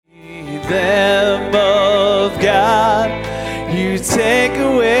Lamb of God, you take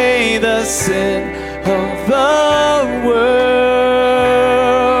away the sin of the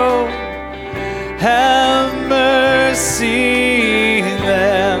world. Have mercy,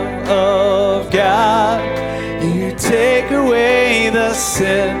 Lamb of God, you take away the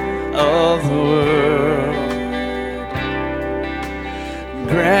sin of the world.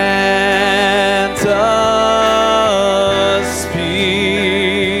 Grant us peace.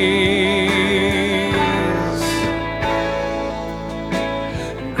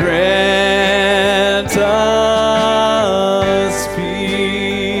 Grant us peace.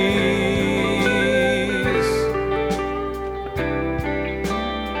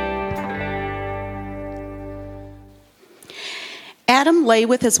 Adam lay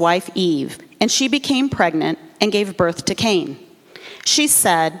with his wife Eve, and she became pregnant and gave birth to Cain. She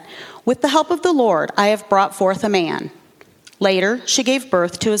said, "With the help of the Lord, I have brought forth a man." Later, she gave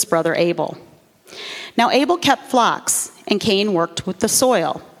birth to his brother Abel. Now Abel kept flocks, and Cain worked with the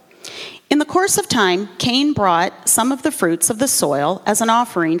soil. In the course of time, Cain brought some of the fruits of the soil as an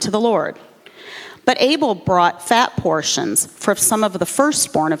offering to the Lord. But Abel brought fat portions for some of the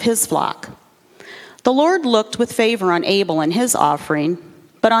firstborn of his flock. The Lord looked with favor on Abel and his offering,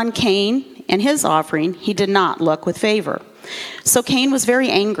 but on Cain and his offering he did not look with favor. So Cain was very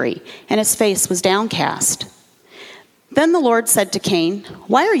angry, and his face was downcast. Then the Lord said to Cain,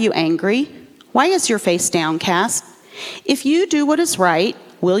 "Why are you angry? Why is your face downcast? If you do what is right,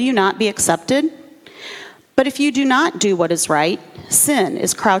 will you not be accepted? But if you do not do what is right, sin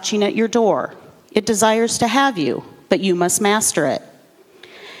is crouching at your door. It desires to have you, but you must master it."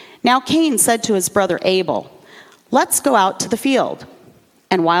 Now Cain said to his brother Abel, "Let's go out to the field."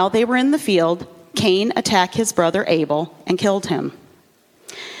 And while they were in the field, Cain attacked his brother Abel and killed him.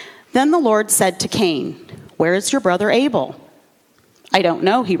 Then the Lord said to Cain, "Where is your brother Abel?" "I don't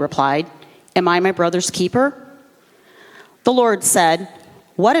know," he replied. "Am I my brother's keeper?" The Lord said,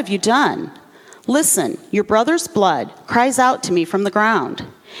 "What have you done? Listen, your brother's blood cries out to me from the ground.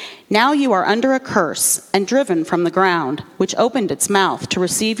 Now you are under a curse and driven from the ground, which opened its mouth to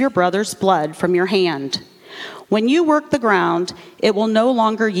receive your brother's blood from your hand. When you work the ground, it will no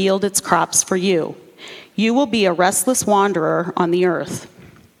longer yield its crops for you. You will be a restless wanderer on the earth."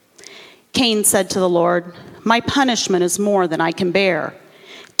 Cain said to the Lord, "My punishment is more than I can bear.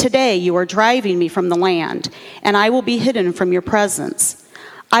 Today you are driving me from the land, and I will be hidden from your presence.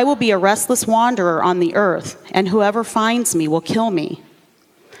 I will be a restless wanderer on the earth, and whoever finds me will kill me."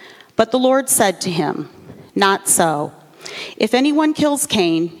 But the Lord said to him, "Not so. If anyone kills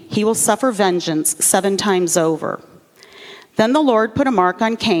Cain, he will suffer vengeance 7 times over." Then the Lord put a mark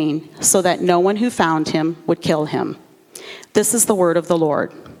on Cain so that no one who found him would kill him. This is the word of the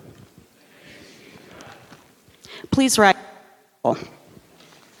Lord. Please rise.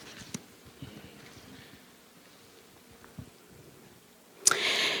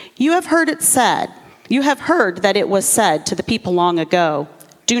 You have heard that it was said to the people long ago,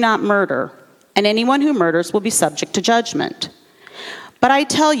 "Do not murder, and anyone who murders will be subject to judgment." But I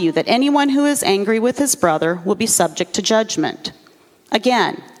tell you that anyone who is angry with his brother will be subject to judgment.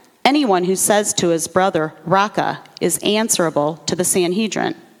 Again, anyone who says to his brother, "Raca," is answerable to the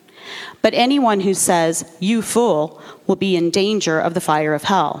Sanhedrin. But anyone who says, "You fool," will be in danger of the fire of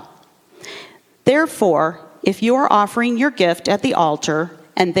hell. Therefore, if you are offering your gift at the altar,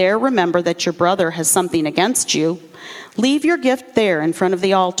 and there remember that your brother has something against you, leave your gift there in front of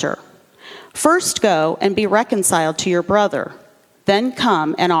the altar. First go and be reconciled to your brother, then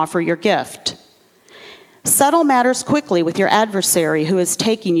come and offer your gift. Settle matters quickly with your adversary who is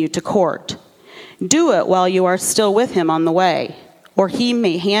taking you to court. Do it while you are still with him on the way, or he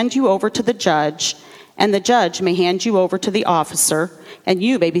may hand you over to the judge, and the judge may hand you over to the officer, and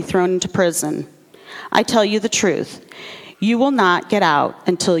you may be thrown into prison. I tell you the truth, you will not get out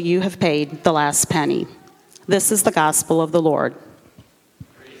until you have paid the last penny. This is the gospel of the Lord.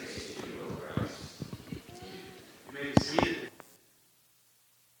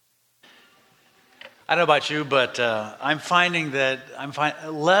 I don't know about you, but I'm finding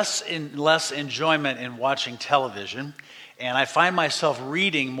less enjoyment in watching television, and I find myself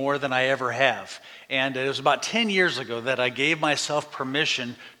reading more than I ever have. And it was about 10 years ago that I gave myself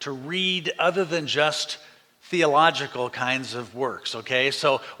permission to read other than just theological kinds of works, okay?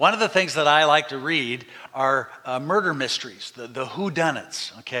 So one of the things that I like to read are murder mysteries, the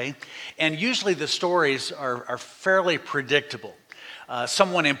whodunits, okay? And usually the stories are fairly predictable.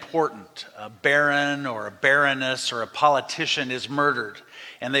 Someone important, a baron or a baroness or a politician is murdered,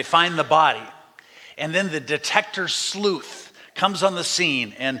 and they find the body. And then the detective sleuth comes on the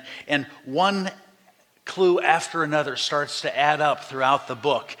scene, and one clue after another starts to add up throughout the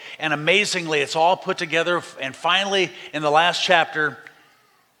book. and amazingly, it's all put together. And finally, in the last chapter,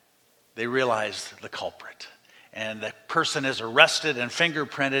 they realize the culprit. And the person is arrested and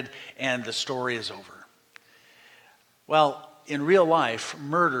fingerprinted, and the story is over. Well, in real life,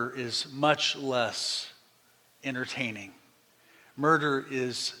 murder is much less entertaining. Murder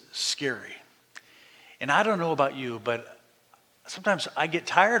is scary. And I don't know about you, but sometimes I get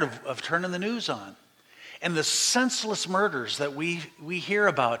tired of turning the news on. And the senseless murders that we hear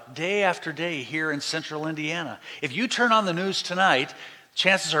about day after day here in central Indiana. If you turn on the news tonight,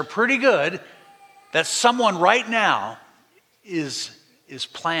 chances are pretty good that someone right now is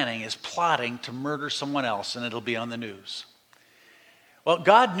plotting to murder someone else, and it'll be on the news. Well,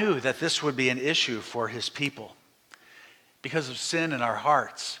 God knew that this would be an issue for his people because of sin in our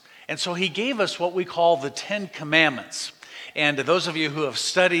hearts. And so he gave us what we call the 10 Commandments. And to those of you who have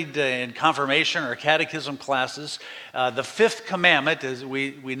studied in confirmation or catechism classes, the 5th commandment, as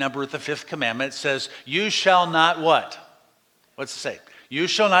we number it the 5th commandment, says, you shall not what? What's it say? You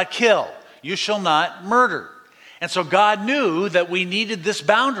shall not kill. You shall not murder. And so God knew that we needed this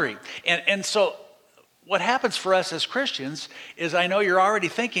boundary. And so what happens for us as Christians is, I know you're already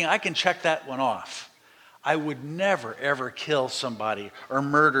thinking, I can check that one off. I would never, ever kill somebody or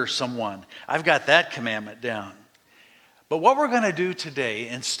murder someone. I've got that commandment down. But what we're going to do today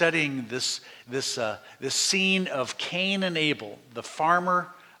in studying this scene of Cain and Abel, the farmer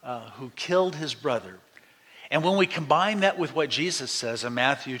who killed his brother, and when we combine that with what Jesus says in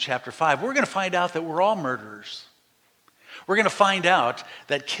Matthew chapter 5, we're going to find out that we're all murderers. We're going to find out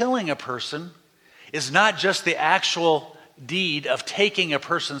that killing a person is not just the actual deed of taking a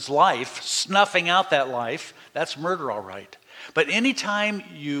person's life, snuffing out that life. That's murder, all right. But anytime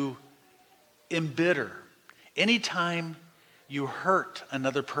you embitter, anytime you hurt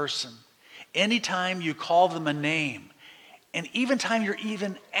another person, anytime you call them a name, and even time you're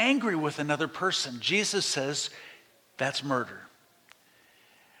even angry with another person, Jesus says that's murder.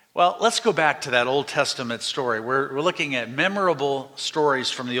 Well, let's go back to that Old Testament story. We're looking at memorable stories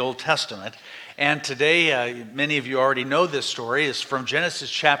from the Old Testament. And today, many of you already know this story, is from Genesis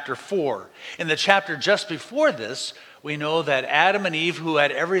chapter 4. In the chapter just before this, we know that Adam and Eve, who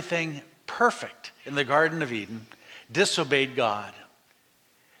had everything perfect in the Garden of Eden, disobeyed God.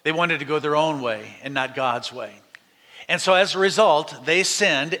 They wanted to go their own way and not God's way. And so as a result, they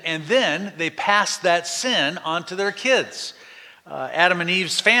sinned, and then they passed that sin on to their kids. Adam and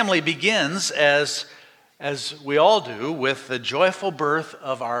Eve's family begins, as we all do, with the joyful birth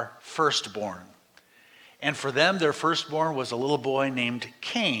of our firstborn. And for them, their firstborn was a little boy named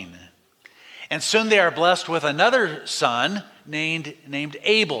Cain. And soon they are blessed with another son named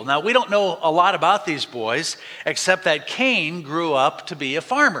Abel. Now, we don't know a lot about these boys, except that Cain grew up to be a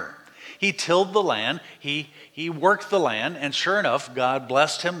farmer. He tilled the land, he worked the land, and sure enough, God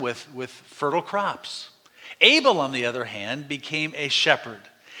blessed him with fertile crops. Abel, on the other hand, became a shepherd.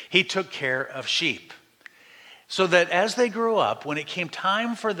 He took care of sheep. So that as they grew up, when it came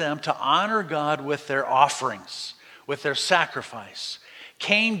time for them to honor God with their offerings, with their sacrifice,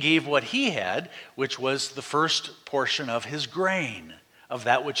 Cain gave what he had, which was the first portion of his grain, of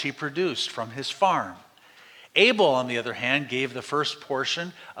that which he produced from his farm. Abel, on the other hand, gave the first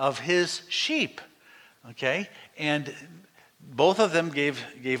portion of his sheep. Okay? And both of them gave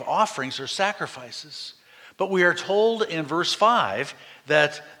offerings or sacrifices. But we are told in verse 5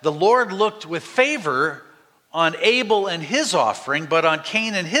 that the Lord looked with favor on Abel and his offering, but on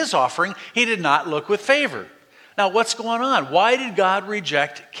Cain and his offering, he did not look with favor. Now, what's going on? Why did God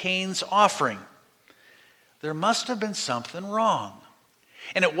reject Cain's offering? There must have been something wrong.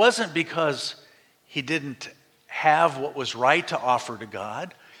 And it wasn't because he didn't have what was right to offer to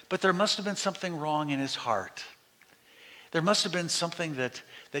God, but there must have been something wrong in his heart. There must have been something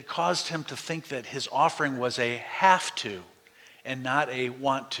that caused him to think that his offering was a have to and not a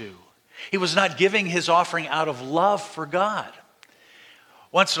want to. He was not giving his offering out of love for God.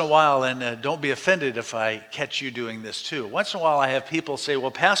 Once in a while, and don't be offended if I catch you doing this too. Once in a while I have people say,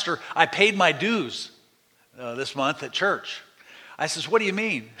 well, Pastor, I paid my dues this month at church. I says, what do you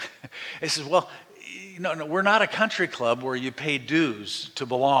mean? He says, well, no, we're not a country club where you pay dues to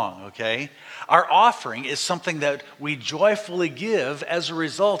belong, okay? Our offering is something that we joyfully give as a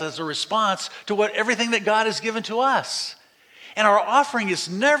result, as a response to everything that God has given to us. And our offering is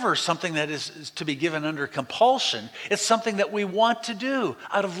never something that is to be given under compulsion. It's something that we want to do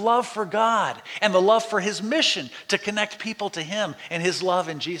out of love for God and the love for his mission to connect people to him and his love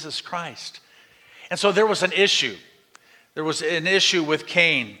in Jesus Christ. And so there was an issue. There was an issue with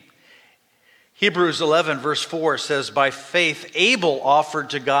Cain. Hebrews 11 verse 4 says, by faith Abel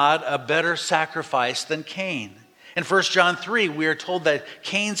offered to God a better sacrifice than Cain. In 1 John 3, we are told that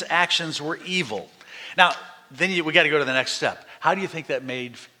Cain's actions were evil. Now, we got to go to the next step. How do you think that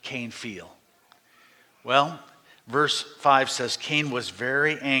made Cain feel? Well, verse 5 says, Cain was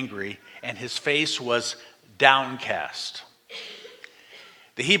very angry and his face was downcast.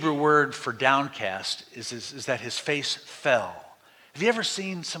 The Hebrew word for downcast is that his face fell. Have you ever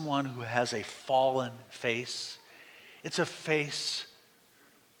seen someone who has a fallen face? It's a face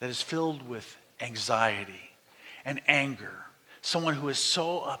that is filled with anxiety and anger. Someone who is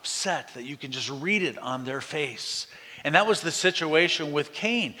so upset that you can just read it on their face. And that was the situation with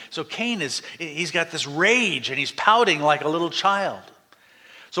Cain. So Cain he's got this rage and he's pouting like a little child.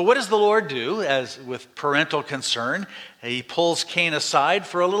 So what does the Lord do as with parental concern? He pulls Cain aside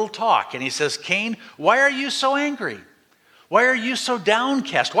for a little talk and he says, Cain, why are you so angry? Why are you so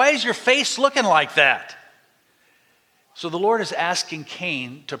downcast? Why is your face looking like that? So the Lord is asking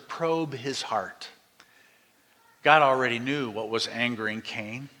Cain to probe his heart. God already knew what was angering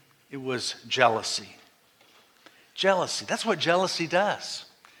Cain. It was jealousy. Jealousy. That's what jealousy does.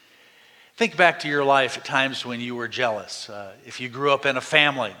 Think back to your life at times when you were jealous. If you grew up in a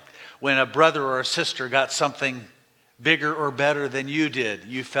family, when a brother or a sister got something bigger or better than you did,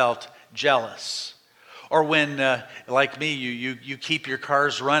 you felt jealous. Or when, like me, you keep your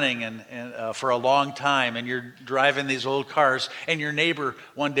cars running and for a long time and you're driving these old cars and your neighbor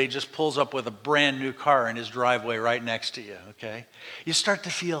one day just pulls up with a brand new car in his driveway right next to you, okay? You start to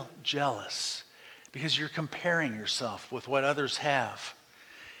feel jealous because you're comparing yourself with what others have.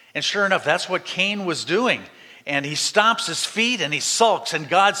 And sure enough, that's what Cain was doing. And he stomps his feet and he sulks. And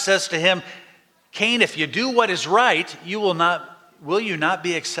God says to him, Cain, if you do what is right, will you not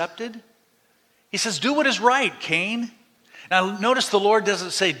be accepted? He says, do what is right, Cain. Now, notice the Lord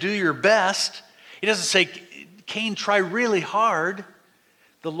doesn't say, do your best. He doesn't say, Cain, try really hard.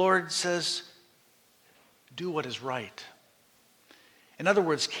 The Lord says, do what is right. In other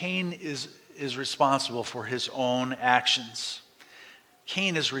words, Cain is responsible for his own actions.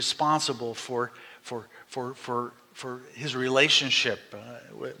 Cain is responsible for his relationship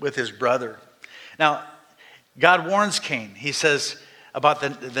with his brother. Now, God warns Cain. He says about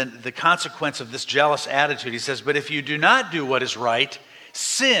the consequence of this jealous attitude. He says, but if you do not do what is right,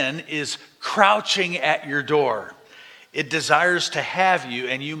 sin is crouching at your door. It desires to have you,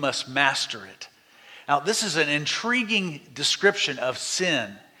 and you must master it. Now, this is an intriguing description of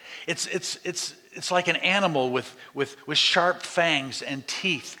sin. It's like an animal with sharp fangs and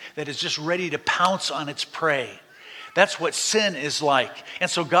teeth that is just ready to pounce on its prey. That's what sin is like. And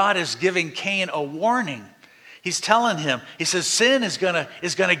so God is giving Cain a warning. He's telling him, he says, sin is gonna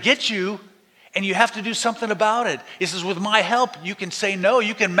get you, and you have to do something about it. He says, with my help, you can say no,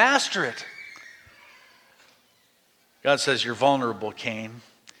 you can master it. God says, you're vulnerable, Cain.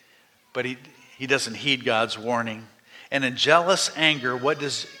 But he doesn't heed God's warning. And in jealous anger, what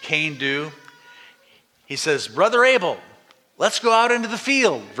does Cain do? He says, Brother Abel, let's go out into the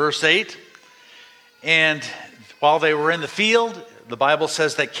field, verse 8. And while they were in the field, the Bible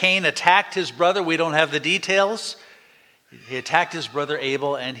says that Cain attacked his brother. We don't have the details. He attacked his brother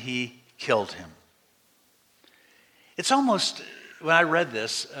Abel and he killed him. It's almost, when I read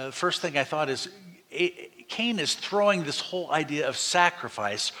this, the first thing I thought is, Cain is throwing this whole idea of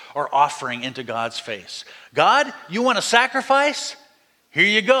sacrifice or offering into God's face. God, you want a sacrifice? Here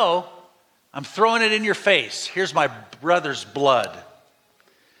you go. I'm throwing it in your face. Here's my brother's blood.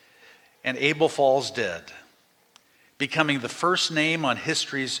 And Abel falls dead, becoming the first name on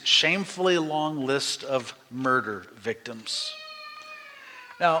history's shamefully long list of murder victims.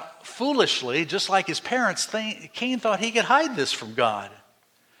 Now, foolishly, just like his parents, Cain thought he could hide this from God.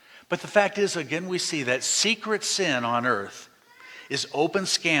 But the fact is, again, we see that secret sin on earth is open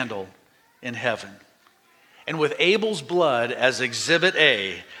scandal in heaven. And with Abel's blood as exhibit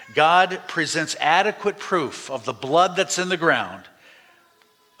A, God presents adequate proof of the blood that's in the ground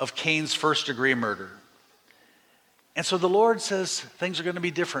of Cain's first-degree murder. And so the Lord says, things are going to be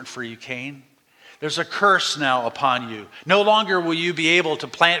different for you, Cain. There's a curse now upon you. No longer will you be able to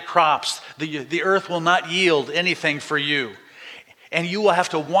plant crops. The earth will not yield anything for you. And you will have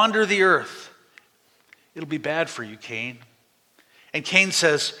to wander the earth. It'll be bad for you, Cain. And Cain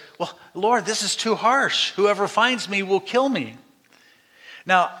says, well, Lord, this is too harsh. Whoever finds me will kill me.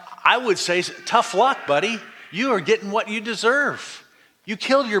 Now, I would say, tough luck, buddy. You are getting what you deserve. You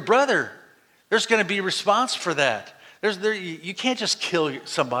killed your brother. There's going to be a response for that. You can't just kill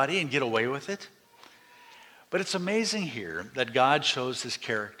somebody and get away with it. But it's amazing here that God shows his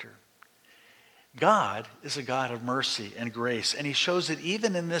character. God is a God of mercy and grace, and he shows it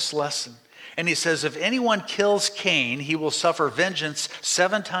even in this lesson. And he says, if anyone kills Cain, he will suffer vengeance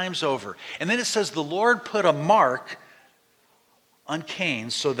 7 times over. And then it says, the Lord put a mark on Cain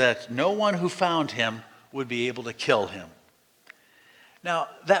so that no one who found him would be able to kill him. Now,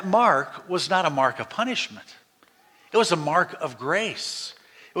 that mark was not a mark of punishment. It was a mark of grace.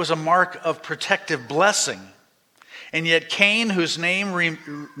 It was a mark of protective blessing. And yet Cain, whose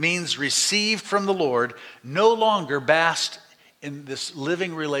name means received from the Lord, no longer basked in this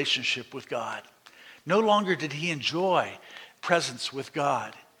living relationship with God. No longer did he enjoy presence with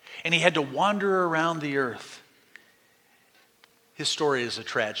God. And he had to wander around the earth. His story is a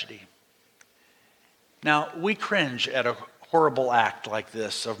tragedy. Now, we cringe at a horrible act like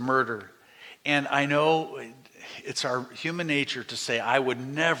this of murder. And I know it's our human nature to say, I would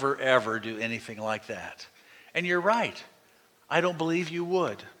never, ever do anything like that. And you're right. I don't believe you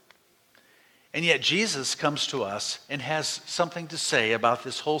would. And yet Jesus comes to us and has something to say about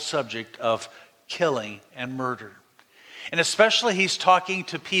this whole subject of killing and murder. And especially he's talking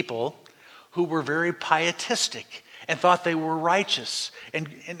to people who were very pietistic and thought they were righteous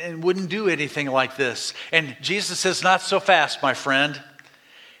and wouldn't do anything like this. And Jesus says, not so fast, my friend.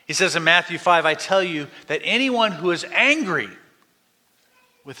 He says in Matthew 5, I tell you that anyone who is angry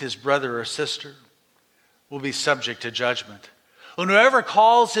with his brother or sister will be subject to judgment. And whoever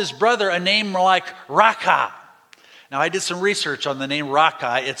calls his brother a name like Raka. Now, I did some research on the name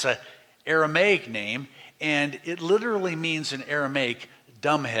Raka. It's an Aramaic name, and it literally means in Aramaic,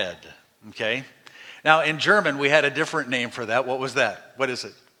 dumbhead. Okay? Now, in German, we had a different name for that. What was that? What is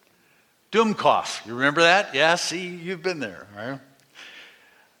it? Dummkopf. You remember that? Yeah, see, you've been there, right?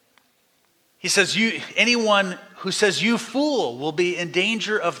 He says, anyone who says, you fool, will be in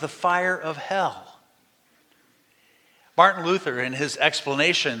danger of the fire of hell. Martin Luther, in his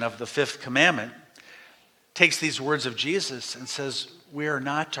explanation of the 5th commandment, takes these words of Jesus and says, we are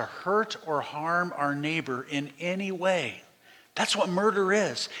not to hurt or harm our neighbor in any way. That's what murder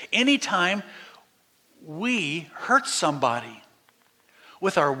is. Anytime we hurt somebody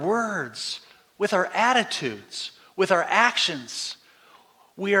with our words, with our attitudes, with our actions,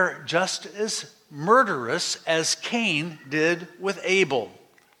 we are just as murderous as Cain did with Abel.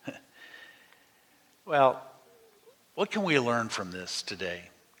 Well, what can we learn from this today?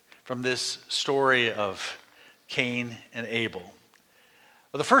 From this story of Cain and Abel?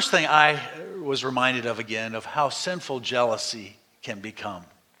 Well, the first thing I was reminded of again of how sinful jealousy can become.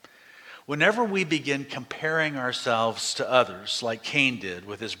 Whenever we begin comparing ourselves to others, like Cain did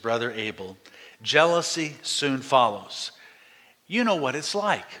with his brother Abel, jealousy soon follows. You know what it's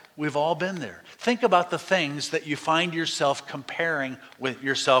like. We've all been there. Think about the things that you find yourself comparing with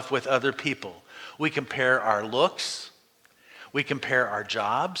yourself with other people. We compare our looks. We compare our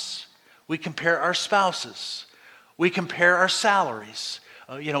jobs. We compare our spouses. We compare our salaries.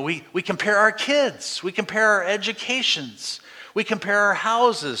 We compare our kids. We compare our educations. We compare our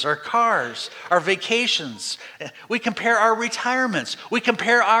houses, our cars, our vacations. We compare our retirements. We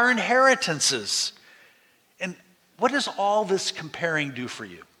compare our inheritances. And what does all this comparing do for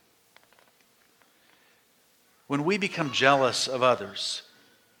you? When we become jealous of others,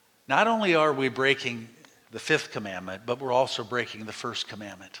 not only are we breaking the 5th commandment, but we're also breaking the 1st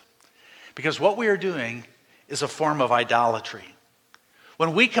commandment. Because what we are doing is a form of idolatry.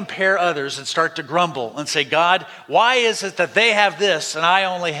 When we compare others and start to grumble and say, God, why is it that they have this and I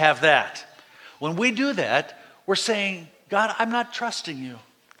only have that? When we do that, we're saying, God, I'm not trusting you.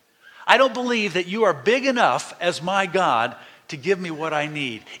 I don't believe that you are big enough as my God to give me what I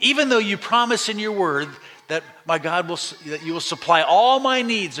need. Even though you promise in your word that my God that you will supply all my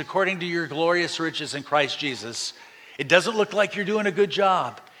needs according to your glorious riches in Christ Jesus, it doesn't look like you're doing a good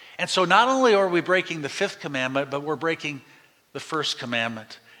job. And so not only are we breaking the 5th commandment, but we're breaking the 1st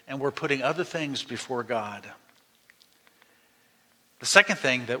commandment, and we're putting other things before God. The second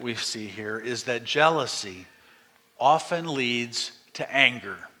thing that we see here is that jealousy often leads to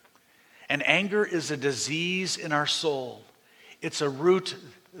anger. And anger is a disease in our soul. It's a root,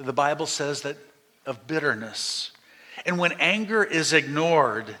 the Bible says, that of bitterness. And when anger is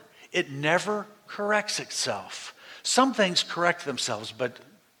ignored, it never corrects itself. Some things correct themselves, but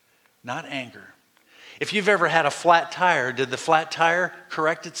not anger. If you've ever had a flat tire, did the flat tire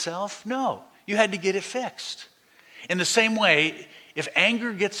correct itself? No. You had to get it fixed. In the same way, if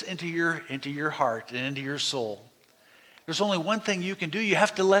anger gets into your heart and into your soul, there's only one thing you can do. You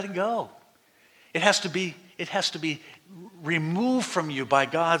have to let it go. It has to be removed from you by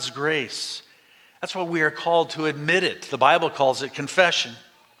God's grace. That's why we are called to admit it. The Bible calls it confession.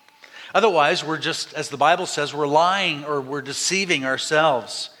 Otherwise, we're just, as the Bible says, we're lying or we're deceiving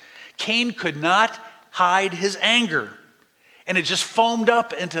ourselves. Cain could not hide his anger. And it just foamed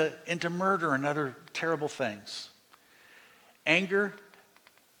up into murder and other terrible things. Anger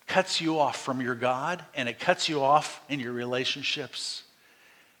cuts you off from your God, and it cuts you off in your relationships.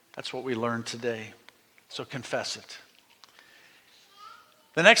 That's what we learned today. So confess it.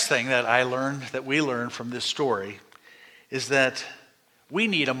 The next thing that we learned from this story is that we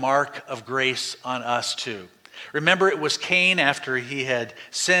need a mark of grace on us too. Remember, it was Cain after he had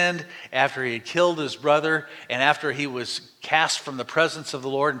sinned, after he had killed his brother, and after he was cast from the presence of the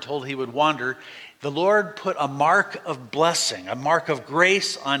Lord and told he would wander. The Lord put a mark of blessing, a mark of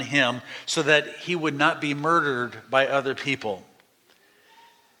grace on him so that he would not be murdered by other people.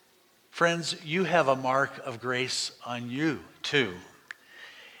 Friends, you have a mark of grace on you too.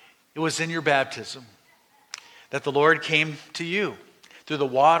 It was in your baptism that the Lord came to you through the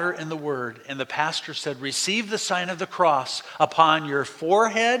water and the word, and the pastor said, receive the sign of the cross upon your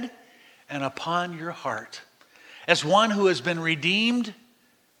forehead and upon your heart, as one who has been redeemed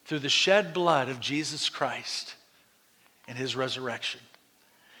through the shed blood of Jesus Christ and his resurrection.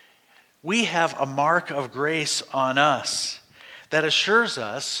 We have a mark of grace on us that assures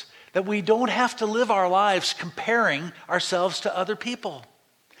us that we don't have to live our lives comparing ourselves to other people.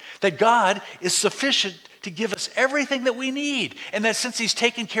 That God is sufficient to give us everything that we need. And that since he's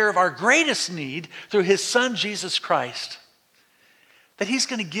taken care of our greatest need through his son, Jesus Christ, that he's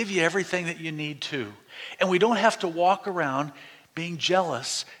going to give you everything that you need too. And we don't have to walk around being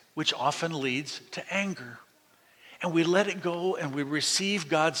jealous, which often leads to anger. And we let it go and we receive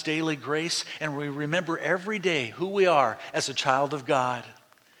God's daily grace and we remember every day who we are as a child of God.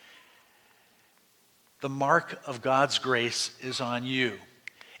 The mark of God's grace is on you.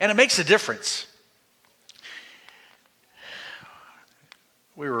 And it makes a difference.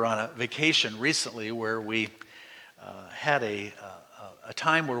 We were on a vacation recently where we had a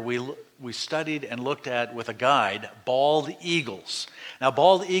time where we studied and looked at, with a guide, bald eagles. Now,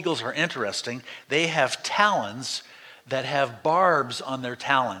 bald eagles are interesting. They have talons that have barbs on their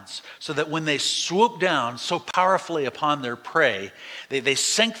talons, so that when they swoop down so powerfully upon their prey, they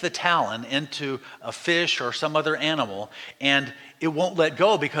sink the talon into a fish or some other animal, and it won't let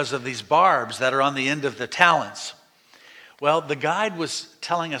go because of these barbs that are on the end of the talons. Well, the guide was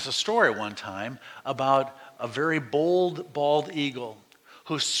telling us a story one time about a very bold bald eagle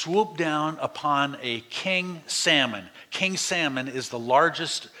who swooped down upon a king salmon. King salmon is the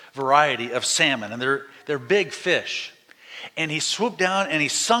largest variety of salmon, and they're big fish. And he swooped down and he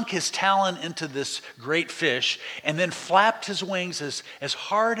sunk his talon into this great fish and then flapped his wings as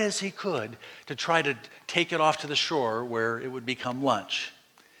hard as he could to try to take it off to the shore where it would become lunch.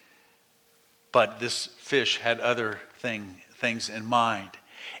 But this fish had other things in mind.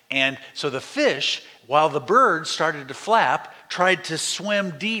 And so the fish, while the bird started to flap, tried to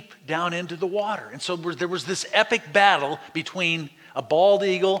swim deep down into the water. And so there was this epic battle between a bald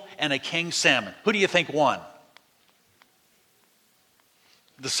eagle and a king salmon. Who do you think won?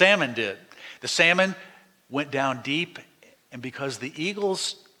 The salmon did. The salmon went down deep, and because the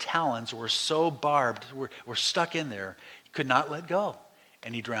eagle's talons were so barbed, were stuck in there, he could not let go,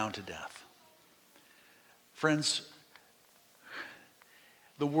 and he drowned to death. Friends,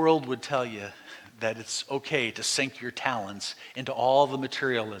 the world would tell you that it's okay to sink your talons into all the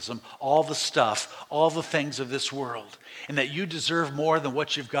materialism, all the stuff, all the things of this world, and that you deserve more than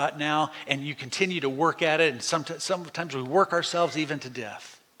what you've got now, and you continue to work at it, and sometimes we work ourselves even to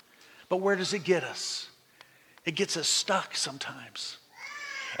death. But where does it get us? It gets us stuck sometimes.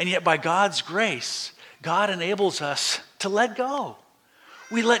 And yet by God's grace, God enables us to let go.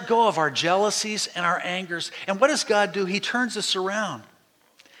 We let go of our jealousies and our angers. And what does God do? He turns us around.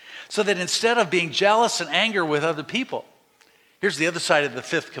 So that instead of being jealous and angry with other people, here's the other side of the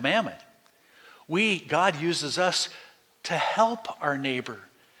fifth commandment. God uses us to help our neighbor,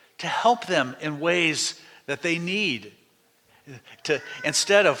 to help them in ways that they need.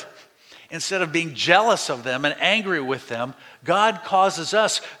 Instead of being jealous of them and angry with them, God causes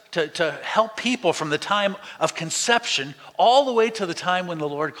us to help people from the time of conception all the way to the time when the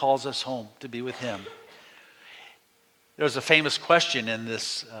Lord calls us home to be with him. There's a famous question in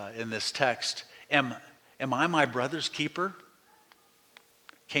this text. Am I my brother's keeper?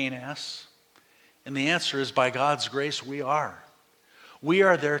 Cain asks. And the answer is, by God's grace, we are. We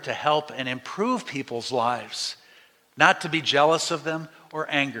are there to help and improve people's lives, not to be jealous of them or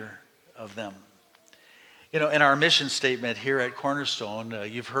anger of them. You know, in our mission statement here at Cornerstone,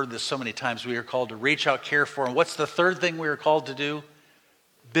 you've heard this so many times, we are called to reach out, care for, and what's the third thing we are called to do?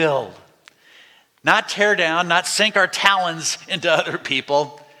 Build. Not tear down, not sink our talons into other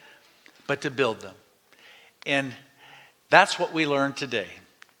people, but to build them. And that's what we learned today.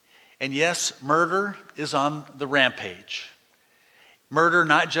 And yes, murder is on the rampage. Murder,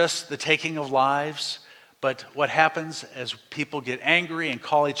 not just the taking of lives, but what happens as people get angry and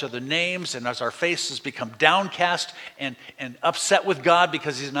call each other names, and as our faces become downcast and upset with God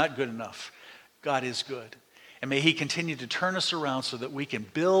because he's not good enough. God is good. And may he continue to turn us around so that we can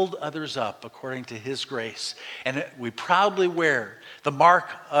build others up according to his grace. And we proudly wear the mark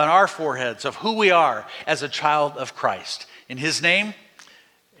on our foreheads of who we are as a child of Christ. In his name,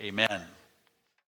 amen.